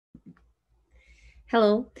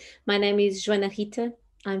Hello, my name is Joana Rita.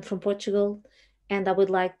 I'm from Portugal, and I would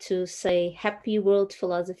like to say Happy World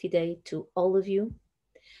Philosophy Day to all of you.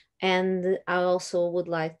 And I also would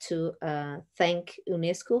like to thank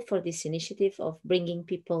UNESCO for this initiative of bringing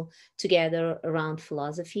people together around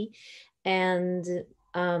philosophy. And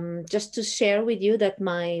just to share with you that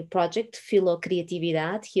my project, Philo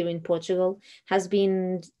Criatividade, here in Portugal, has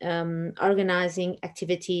been organizing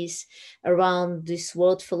activities around this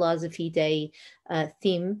World Philosophy Day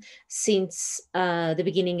theme since the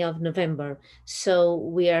beginning of November. So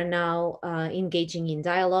we are now engaging in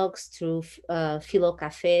dialogues through philo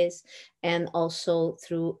cafes and also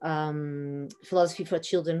through philosophy for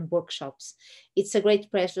children workshops. It's a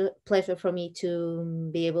great pleasure for me to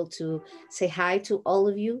be able to say hi to all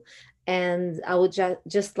of you. And I would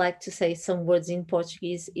just like to say some words in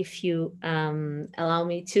Portuguese, if you allow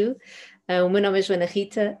me to. O meu nome é Joana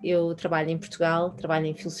Rita, eu trabalho em Portugal, trabalho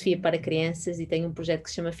em filosofia para crianças e tenho um projeto que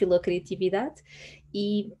se chama Filocriatividade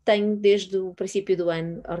e tenho desde o princípio do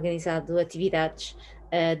ano organizado atividades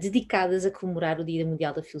dedicadas a comemorar o Dia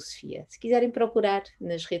Mundial da Filosofia. Se quiserem procurar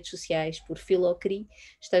nas redes sociais por Filocri,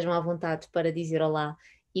 estejam à vontade para dizer olá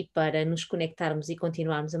e para nos conectarmos e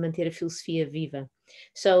continuarmos a manter a filosofia viva.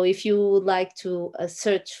 So if you would like to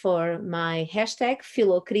search for my hashtag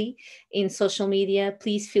Philocri in social media,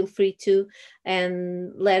 please feel free to,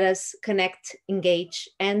 and let us connect, engage,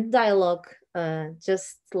 and dialogue,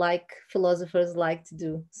 just like philosophers like to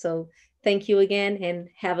do. So thank you again and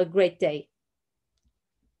have a great day.